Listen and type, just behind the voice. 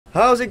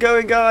How's it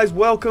going, guys?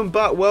 Welcome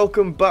back.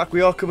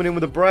 We are coming in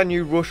with a brand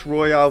new Rush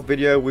Royale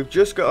video. We've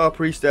just got our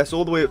Priestess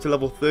all the way up to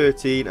level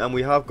 13 and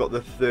we have got the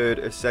 3rd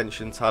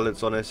Ascension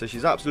talents on her, so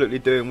she's absolutely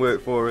doing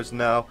work for us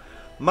now.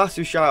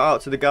 Massive shout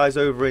out to the guys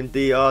over in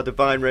DR,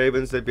 Divine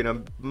Ravens. They've been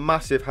a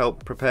massive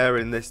help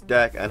preparing this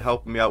deck and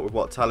helping me out with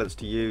what talents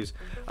to use.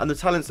 And the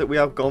talents that we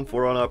have gone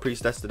for on our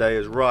Priestess today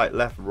is right,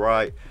 left,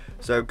 right.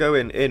 So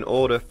going in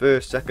order,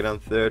 1st, 2nd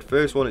and 3rd.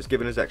 First one, it's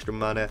giving us extra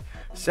mana.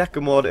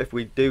 Second one, if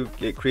we do,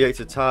 it creates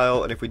a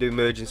tile, and if we do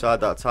merge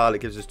inside that tile,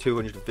 it gives us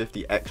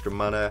 250 extra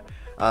mana.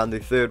 And the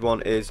 3rd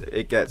one is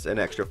it gets an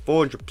extra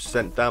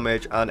 400%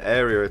 damage and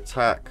area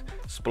attack,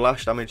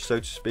 splash damage so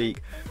to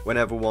speak,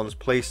 whenever one's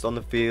placed on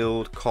the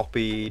field,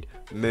 copied,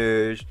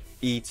 merged,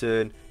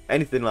 eaten,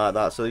 anything like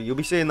that. So you'll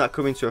be seeing that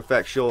come into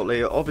effect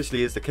shortly.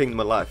 Obviously is the Kingdom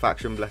of Light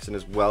faction blessing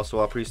as well, so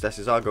our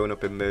priestesses are going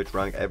up in merge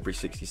rank every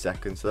 60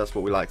 seconds, so that's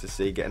what we like to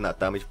see, getting that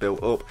damage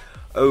built up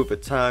over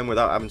time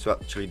without having to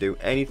actually do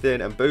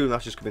anything, and boom,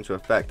 that's just come into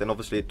effect. And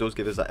obviously it does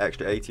give us that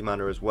extra 80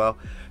 mana as well,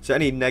 so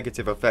any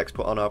negative effects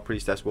put on our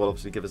priestess will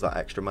obviously give us that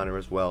extra mana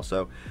as well.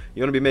 So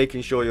you want to be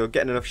making sure you're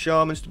getting enough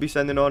shamans to be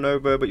sending on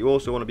over, but you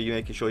also want to be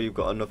making sure you've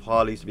got enough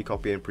Harleys to be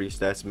copying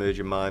priestess,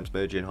 merging mimes,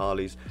 merging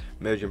Harleys,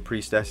 merging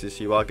priestesses,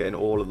 so you are getting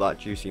all of that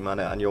juicy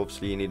mana. And you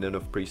obviously need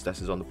enough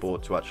priestesses on the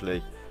board to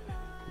actually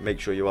make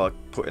sure you are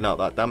putting out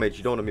that damage.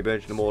 You don't want to be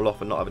merging them all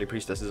off and not have any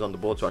priestesses on the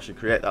board to actually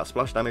create that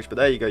splash damage. But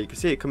there you go, you can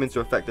see it come into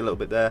effect a little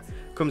bit there.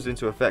 Comes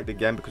into effect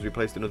again because we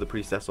placed another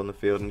priestess on the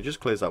field, and it just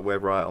clears that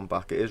wave right on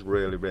back. It is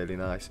really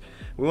nice.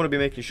 We want to be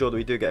making sure that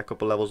we do get a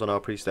couple levels on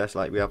our priestess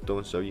like we have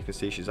done, so you can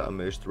see she's at a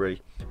merge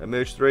 3. A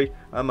merge 3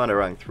 and mana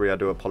rank 3, I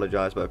do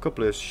apologise, but a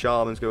couple of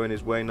shamans going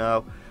his way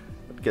now.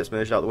 Gets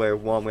merged out the way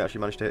of 1. We actually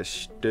managed to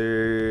hit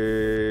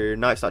a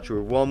night statue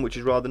of 1, which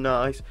is rather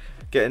nice.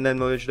 Getting then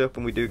merged up,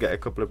 and we do get a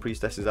couple of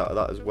priestesses out of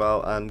that as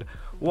well. And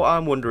what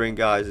I'm wondering,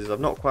 guys, is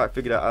I've not quite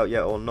figured it out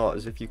yet or not,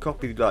 is if you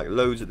copy like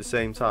loads at the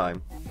same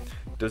time,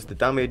 does the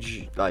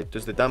damage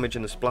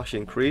and the splash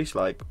increase?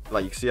 Like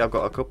you can see I've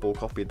got a couple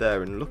copied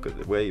there, and look at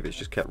the wave, it's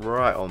just kept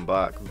right on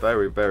back.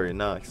 Very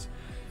nice.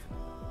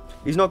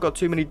 He's not got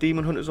too many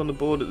demon hunters on the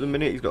board at the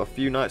minute. He's got a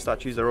few night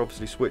statues that are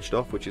obviously switched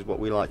off, which is what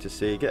we like to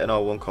see. Getting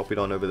our one copied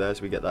on over there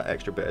so we get that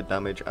extra bit of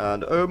damage.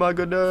 And oh my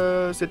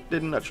goodness, it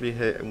didn't actually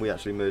hit, and we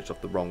actually merged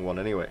off the wrong one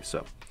anyway.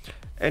 So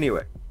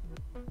anyway,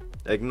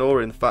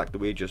 ignoring the fact that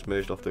we just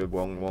merged off the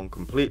wrong one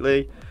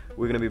completely,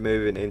 we're going to be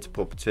moving into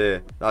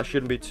Puppeteer. That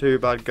shouldn't be too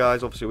bad,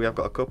 guys. Obviously we have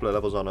got a couple of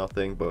levels on our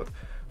thing, but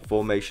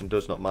formation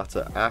does not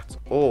matter at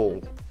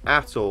all.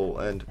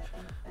 And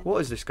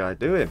what is this guy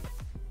doing?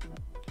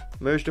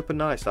 Merged up a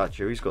night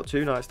statue. He's got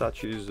 2 night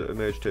statues that are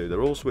merged 2.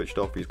 They're all switched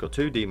off. He's got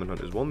 2 demon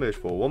hunters, 1 merged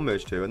 4, 1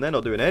 merged 2, and they're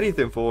not doing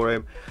anything for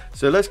him.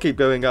 So let's keep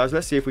going, guys.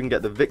 Let's see if we can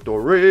get the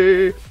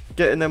victory.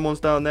 Getting them ones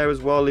down there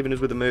as well, leaving us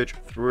with a merge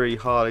 3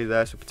 Harley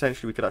there. So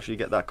potentially we could actually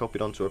get that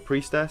copied onto a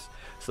priestess,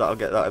 so that'll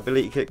get that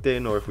ability kicked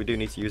in. Or if we do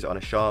need to use it on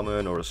a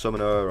shaman or a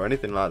summoner or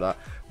anything like that,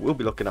 we'll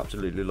be looking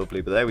absolutely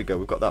lovely. But there we go,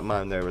 we've got that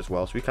mine there as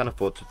well, so we can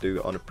afford to do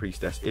it on a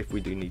priestess if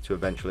we do need to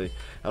eventually.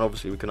 And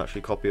obviously we can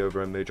actually copy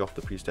over and merge off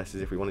the priestesses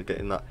if we want to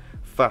get in that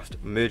fast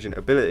merging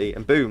ability.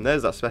 And boom,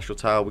 there's that special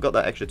tile. We got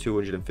that extra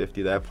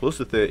 250 there, plus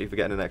the 30 for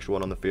getting an extra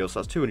one on the field, so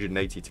that's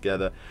 280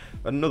 together.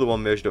 Another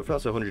one merged up,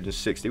 that's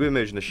 160. We're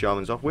merging the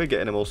shamans off. We're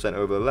getting them all sent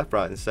over left,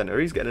 right and centre.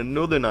 He's getting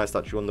another nice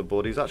statue on the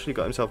board. He's actually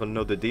got himself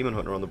another demon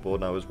hunter on the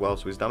board now as well,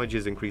 so his damage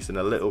is increasing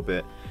a little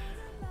bit.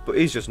 But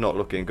he's just not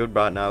looking good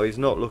right now. He's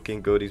not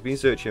looking good. He's been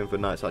searching for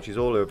night statues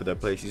all over the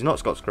place. He's not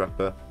Scott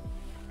Scrapper,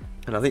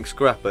 and I think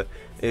Scrapper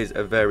is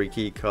a very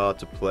key card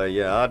to play.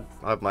 Yeah, I'd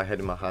have my head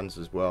in my hands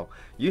as well.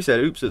 You said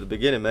oops at the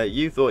beginning, mate.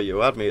 You thought you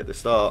had me at the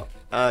start,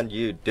 and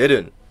you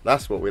didn't.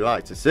 That's what we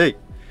like to see.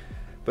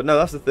 But no,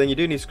 that's the thing. You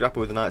do need Scrapper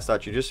with a night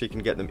statue just so you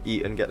can get them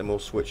eaten, get them all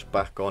switched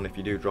back on if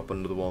you do drop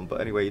another one. But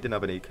anyway, you didn't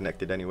have any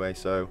connected anyway,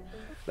 so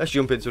let's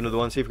jump into another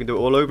one, see if we can do it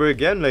all over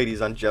again, ladies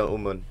and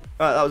gentlemen.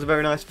 Alright, that was a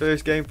very nice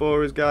first game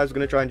for us, guys. We're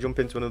going to try and jump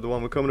into another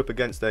one. We're coming up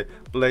against a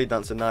Blade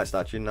Dancer Night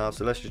Statue now,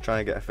 so let's just try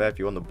and get a fair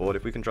few on the board.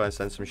 If we can try and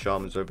send some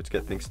shamans over to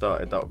get things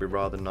started, that would be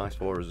rather nice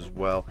for us as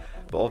well.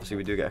 But obviously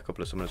we do get a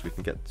couple of summoners we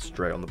can get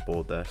straight on the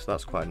board there, so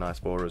that's quite nice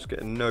for us.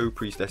 Getting no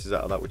priestesses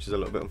out of that, which is a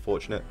little bit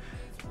unfortunate.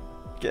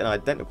 Getting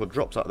identical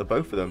drops out of the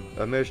both of them,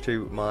 a merge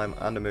 2 mime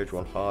and a merge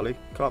 1 Harley.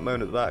 Can't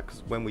moan at that,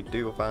 because when we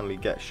do finally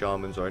get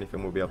shamans or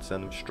anything, we'll be able to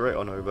send them straight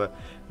on over.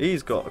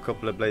 He's got a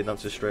couple of blade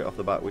dancers straight off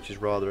the bat, which is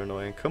rather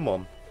annoying. Come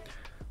on,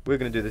 we're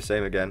going to do the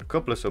same again.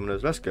 Couple of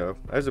summoners, let's go.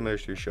 There's a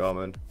merge 2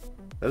 shaman,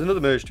 there's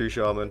another merge 2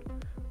 shaman,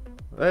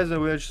 there's a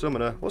merge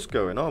summoner. What's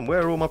going on?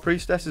 Where are all my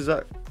priestesses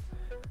at?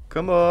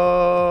 Come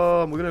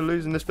on, we're going to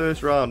lose in this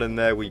first round, and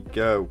there we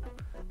go.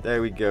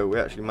 There we go, we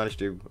actually managed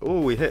to, oh,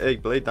 we hit a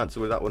Blade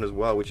Dancer with that one as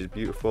well, which is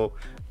beautiful.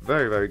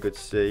 Very good to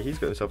see. He's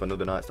got himself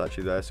another night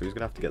statue there, so he's going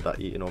to have to get that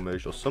eaten or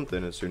merged or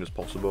something as soon as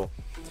possible.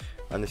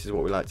 And this is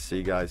what we like to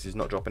see, guys. He's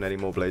not dropping any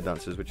more Blade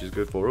Dancers, which is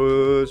good for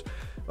us.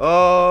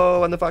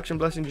 Oh, and the Faction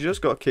Blessing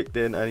just got kicked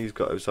in, and he's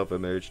got himself a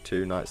Merge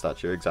 2 Knight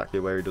Statue exactly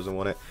where he doesn't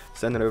want it.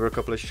 Sending over a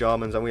couple of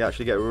Shamans, and we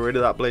actually get rid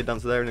of that Blade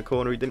Dancer there in the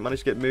corner. He didn't manage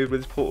to get moved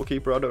with his Portal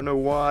Keeper. I don't know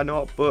why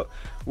not, but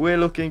we're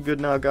looking good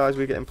now, guys.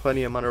 We're getting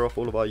plenty of mana off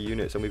all of our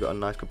units, and we've got a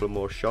nice couple of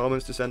more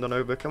Shamans to send on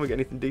over. Can we get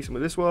anything decent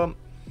with this one?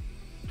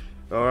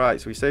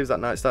 Alright, so he saves that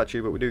Knight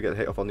Statue, but we do get a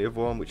hit off on the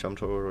other one, which I'm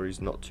sure he's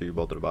not too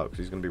bothered about, because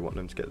he's going to be wanting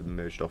them to get them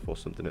merged off or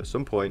something at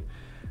some point.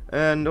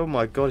 And, oh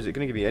my god, is it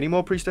going to give me any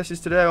more Priestesses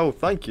today? Oh,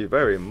 thank you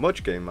very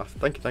much, Game Master.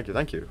 Thank you, thank you,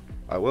 thank you.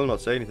 I will not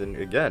say anything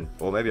again,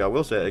 or maybe I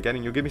will say it again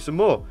and you'll give me some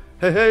more.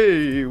 Hey,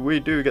 hey, we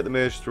do get the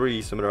Merge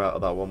 3 summoner out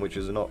of that one, which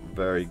is not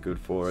very good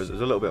for us.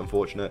 It's a little bit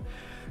unfortunate.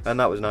 And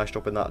that was nice,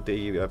 dropping that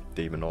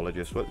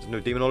Demonologist. There's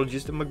no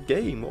Demonologist in my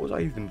game. What was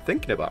I even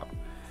thinking about?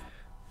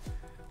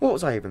 What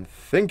was I even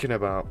thinking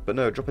about? But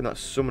no, dropping that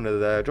summoner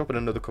there, dropping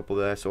another couple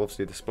there, so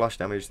obviously the splash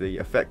damage, the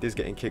effect is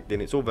getting kicked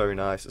in, it's all very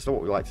nice, it's not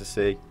what we like to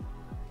see.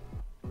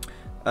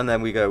 And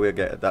then we'll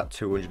get that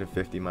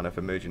 250 mana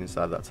for merging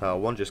inside that tower.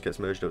 One just gets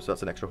merged up, so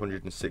that's an extra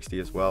 160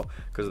 as well,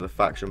 because of the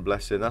Faction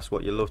Blessing. That's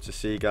what you love to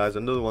see, guys.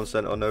 Another one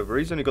sent on over.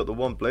 He's only got the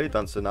one Blade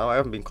Dancer now. I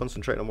haven't been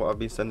concentrating on what I've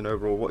been sending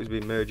over or what he's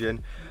been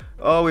merging.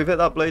 Oh, we've hit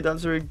that Blade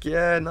Dancer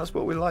again. That's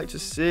what we like to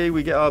see.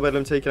 We get our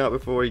Bedlam taken out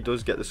before he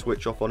does get the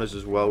switch off on us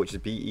as well, which is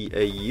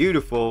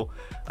beautiful.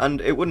 And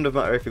it wouldn't have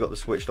mattered if he got the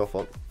switched off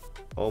on.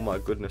 Oh my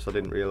goodness, I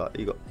didn't realise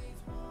he got.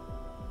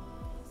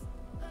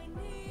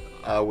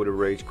 I would have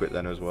rage quit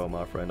then as well,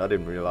 my friend. I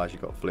didn't realise you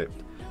got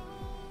flipped.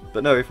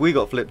 But no, if we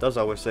got flipped, as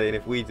I was saying,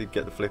 if we did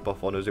get the flip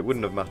off on us, it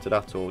wouldn't have mattered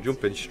at all.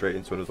 Jumping straight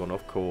into another one,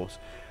 of course.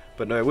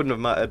 But no, it wouldn't have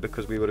mattered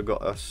because we would have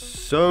got us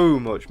so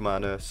much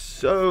mana,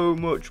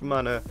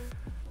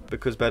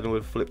 because Bedlam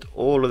would have flipped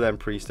all of them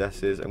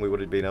Priestesses, and we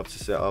would have been able to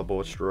set our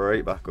board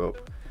straight back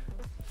up.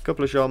 A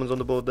couple of Shamans on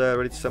the board there,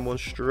 ready to send one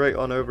straight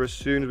on over as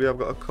soon as we have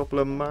got a couple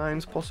of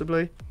mines,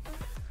 possibly.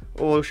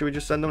 Or should we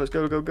just send them? Let's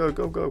go, go, go,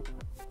 go, go.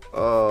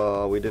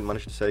 Oh, we didn't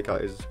manage to take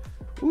out his...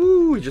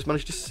 Ooh, we just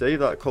managed to save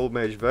that Cold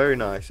Mage. Very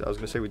nice. I was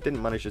going to say we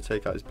didn't manage to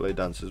take out his Blade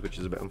Dancers, which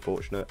is a bit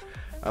unfortunate.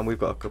 And we've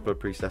got a couple of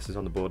Priestesses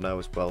on the board now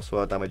as well, so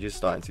our damage is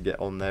starting to get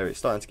on there. It's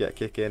starting to get a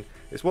kick in.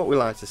 It's what we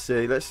like to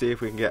see. Let's see if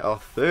we can get our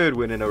third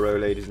win in a row,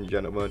 ladies and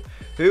gentlemen.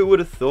 Who would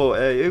have thought,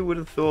 eh? Who would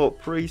have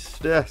thought?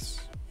 Priestess.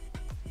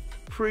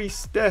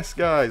 Priestess,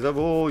 guys, of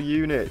all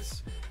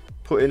units.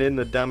 Putting in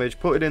the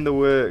damage, putting in the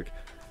work.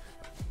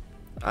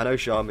 I know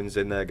Shaman's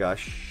in there,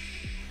 guys.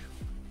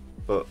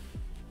 But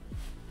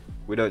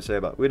we don't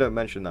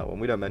mention that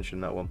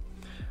one.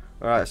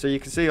 Alright, so you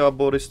can see our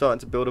board is starting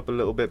to build up a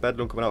little bit.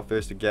 Bedlam coming out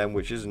first again,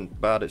 which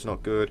isn't bad, it's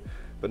not good.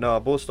 But no,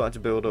 our board's starting to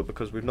build up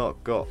because we've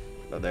not got,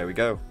 oh, there we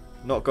go,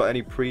 not got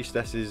any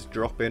Priestesses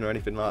dropping or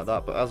anything like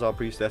that. But as our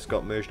Priestess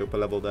got merged up a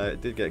level there,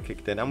 it did get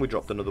kicked in, and we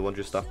dropped another one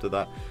just after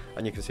that.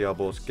 And you can see our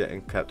board's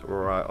getting kept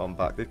right on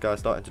back. This guy's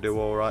starting to do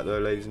alright though,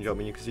 ladies and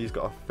gentlemen. You can see he's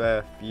got a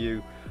fair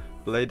few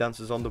Blade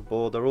Dancers on the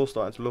board. They're all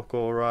starting to look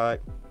alright.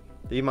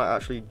 He might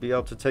actually be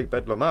able to take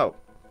Bedlam out.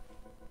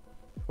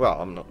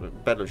 Well,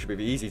 Bedlam should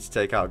be easy to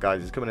take out,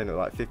 guys. He's coming in at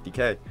like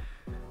 50k.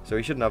 So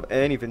he shouldn't have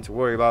anything to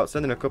worry about.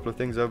 Sending a couple of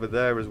things over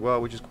there as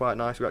well, which is quite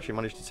nice. We actually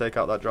managed to take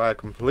out that Dryad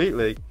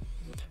completely.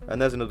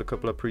 And there's another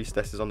couple of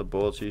Priestesses on the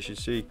board, so you should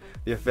see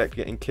the effect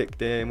getting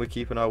kicked in. We're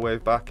keeping our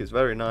wave back. It's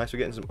very nice. We're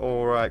getting some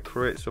alright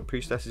crits. So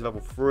Priestesses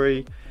level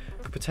 3.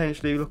 Could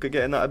potentially look at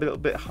getting that a little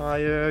bit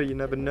higher. You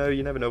never know.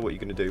 You never know what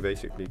you're going to do,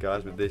 basically,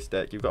 guys, with this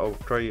deck. You've got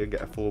to try and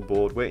get a full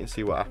board. Wait and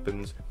see what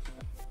happens.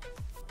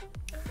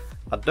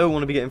 I don't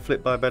want to be getting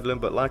flipped by Bedlam,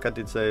 but like I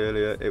did say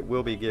earlier, it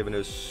will be giving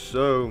us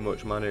so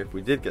much mana if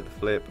we did get the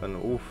flip.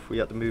 And oof, we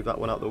had to move that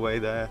one out the way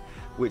there,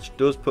 which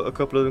does put a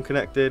couple of them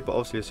connected. But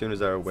obviously, as soon as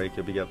they're awake,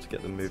 you'll be able to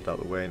get them moved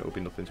out the way, and it'll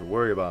be nothing to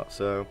worry about.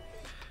 So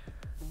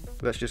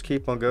let's just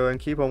keep on going,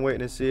 keep on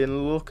waiting and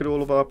seeing. Look at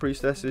all of our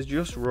Priestesses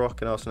just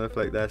rocking our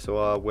Snowflake there. So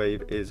our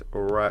wave is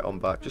right on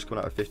back, just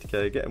coming out of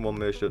 50k, getting one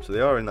merged up, so they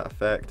are in that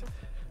effect.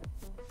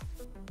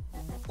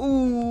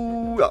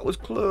 Ooh, that was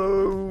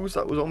close.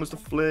 That was almost a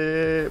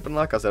flip. And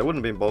like I said, I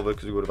wouldn't have been bothered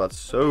because we would have had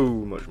so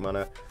much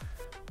mana.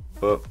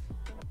 But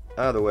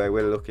either way,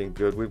 we're looking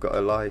good. We've got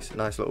a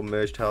nice little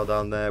merge tile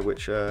down there,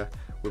 which we're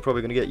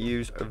probably going to get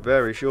used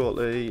very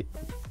shortly.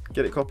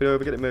 Get it copied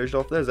over, get it merged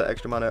off. There's that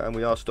extra mana, and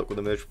we are stuck with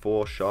the merge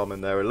 4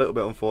 Shaman there. A little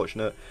bit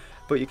unfortunate.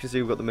 But you can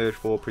see we've got the merge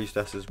 4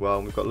 Priestess as well,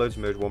 and we've got loads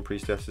of merge 1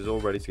 Priestesses all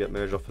ready to get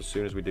merged off as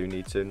soon as we do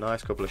need to.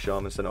 Nice couple of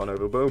Shamans sent it on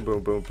over. Boom,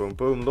 boom, boom, boom,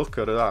 boom. Look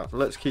at that.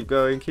 Let's keep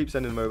going, keep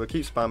sending them over,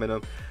 keep spamming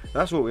them.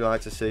 That's what we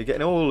like to see.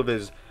 Getting all of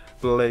his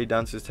Blade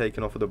Dancers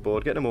taken off of the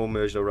board, getting them all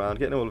merged around,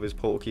 getting all of his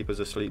Portal Keepers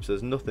asleep, so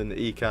there's nothing that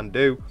he can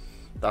do.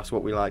 That's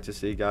what we like to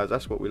see, guys.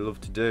 That's what we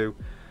love to do.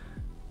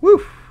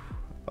 Woo!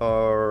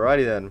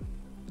 Alrighty then.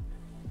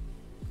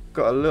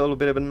 Got a little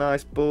bit of a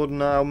nice board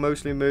now,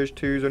 mostly merge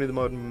 2s, only the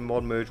mod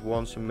merge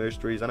 1, some merge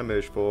 3s and a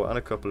merge 4 and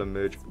a couple of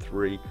merge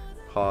 3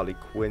 Harley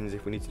Quinns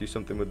if we need to do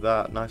something with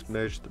that. Nice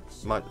merge,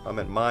 I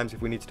meant mimes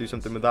if we need to do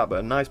something with that, but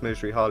a nice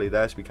mercenary Harley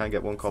there, so we can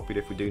get one copied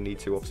if we do need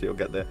to. Obviously it'll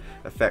get the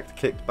effect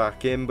kicked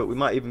back in, but we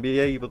might even be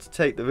able to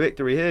take the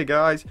victory here,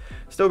 guys.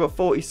 Still got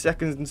 40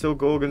 seconds until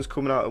Gorgon's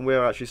coming out, and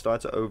we're actually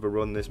starting to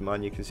overrun this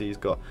man. You can see he's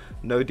got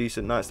no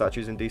decent knight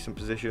statues in decent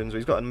positions.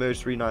 He's got a merge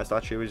 3 knight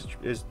statue,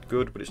 is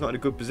good, but it's not in a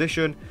good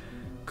position.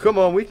 Come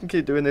on, we can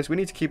keep doing this. We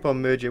need to keep on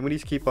merging. We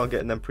need to keep on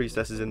getting them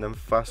priestesses in them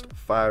fast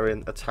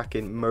firing,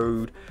 attacking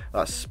mode,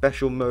 that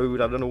special mode,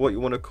 I don't know what you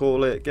want to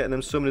call it. Getting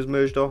them summoners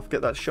merged off,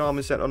 get that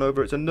shaman sent on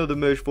over. It's another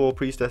merge 4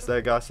 priestess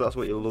there, guys, so that's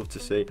what you love to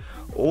see.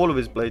 All of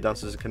his blade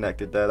dancers are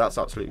connected there. That's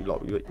absolutely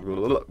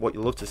what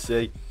you love to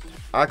see.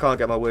 I can't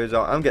get my words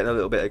out. I'm getting a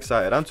little bit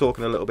excited. I'm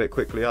talking a little bit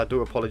quickly. I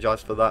do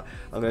apologise for that.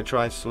 I'm going to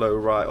try and slow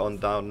right on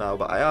down now,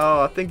 but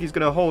I think he's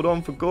going to hold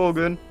on for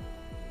Gorgon.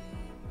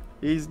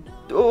 He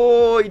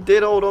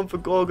did hold on for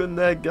Gorgon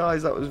there,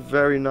 guys. That was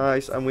very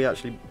nice. And we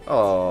actually,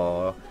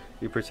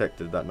 he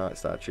protected that knight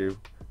statue.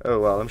 Oh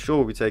well, I'm sure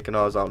we'll be taking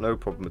ours out, no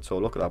problem at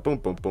all. Look at that, boom,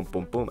 boom, boom,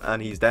 boom, boom,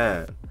 and he's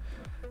down.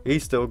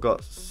 He's still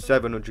got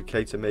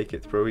 700k to make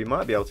it through. He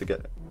might be able to get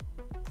it.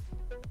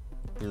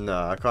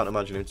 Nah, I can't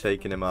imagine him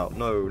taking him out.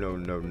 No, no,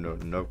 no, no,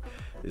 no.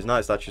 His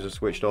knight statues are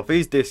switched off.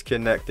 He's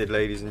disconnected,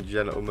 ladies and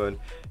gentlemen.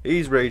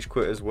 He's rage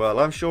quit as well.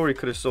 I'm sure he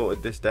could have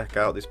sorted this deck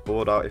out, this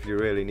board out, if you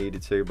really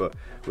needed to. But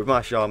with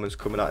my shamans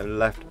coming at him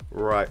left,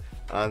 right,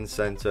 and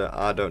centre,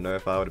 I don't know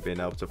if I would have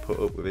been able to put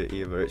up with it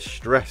either. It's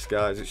stress,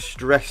 guys. It's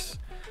stress.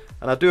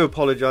 And I do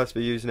apologise for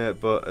using it,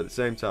 but at the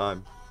same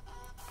time,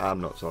 I'm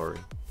not sorry.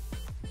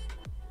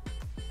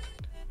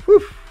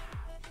 Whew.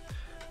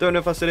 Don't know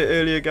if I said it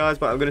earlier, guys,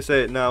 but I'm going to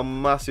say it now.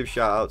 Massive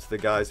shout out to the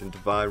guys in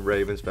Divine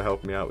Ravens for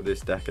helping me out with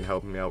this deck and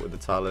helping me out with the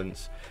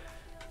talents.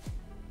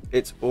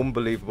 It's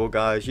unbelievable,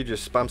 guys. You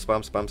just spam,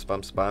 spam, spam,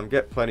 spam, spam.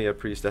 Get plenty of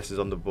priestesses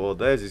on the board.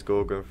 There's his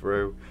Gorgon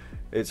through.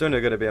 It's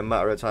only going to be a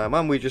matter of time.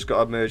 And we just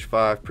got a merge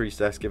 5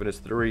 priestess, giving us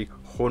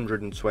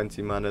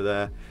 320 mana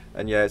there.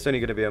 And yeah, it's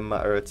only going to be a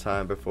matter of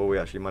time before we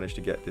actually manage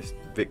to get this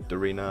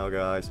victory now,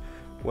 guys.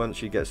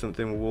 Once you get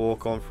something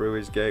walk on through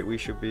his gate, we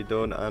should be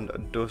done and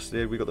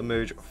dusted. We got the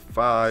merge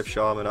 5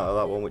 shaman out of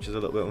that one, which is a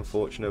little bit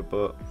unfortunate,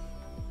 but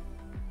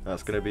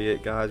that's going to be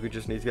it, guys. We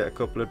just need to get a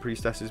couple of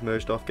priestesses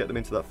merged off, get them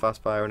into that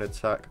fast fire and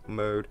attack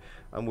mode,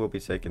 and we'll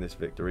be taking this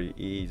victory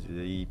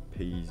easy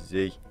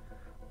peasy.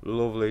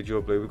 Lovely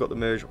jubbly. We've got the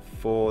merge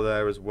 4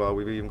 there as well.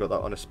 We've even got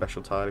that on a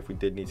special tile if we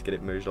did need to get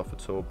it merged off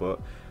at all, but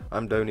I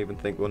don't even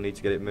think we'll need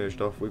to get it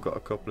merged off. We've got a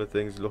couple of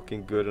things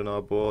looking good on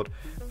our board.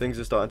 Things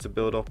are starting to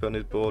build up on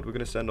his board. We're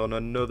going to send on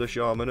another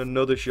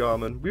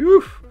shaman,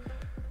 Woof!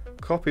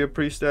 Copy of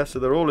priestess, so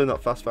they're all in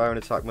that fast fire and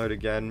attack mode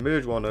again.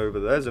 Merge 1 over.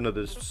 There's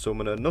another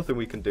summoner. Nothing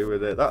we can do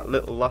with it. That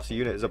little last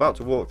unit is about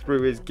to walk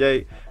through his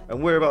gate,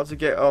 and we're about to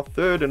get our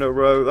 3rd in a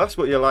row. That's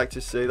what you like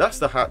to see. That's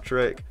the hat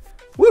trick.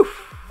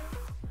 Woof!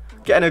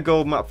 Getting a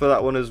gold map for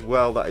that one as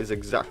well. That is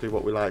exactly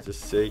what we like to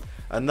see.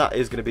 And that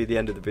is going to be the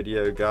end of the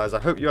video, guys.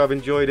 I hope you have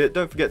enjoyed it.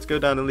 Don't forget to go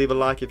down and leave a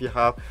like if you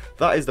have.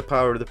 That is the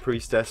power of the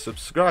priestess.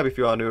 Subscribe if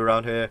you are new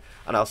around here,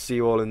 and I'll see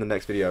you all in the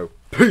next video.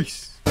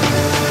 Peace.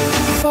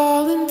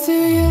 Fall into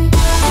you.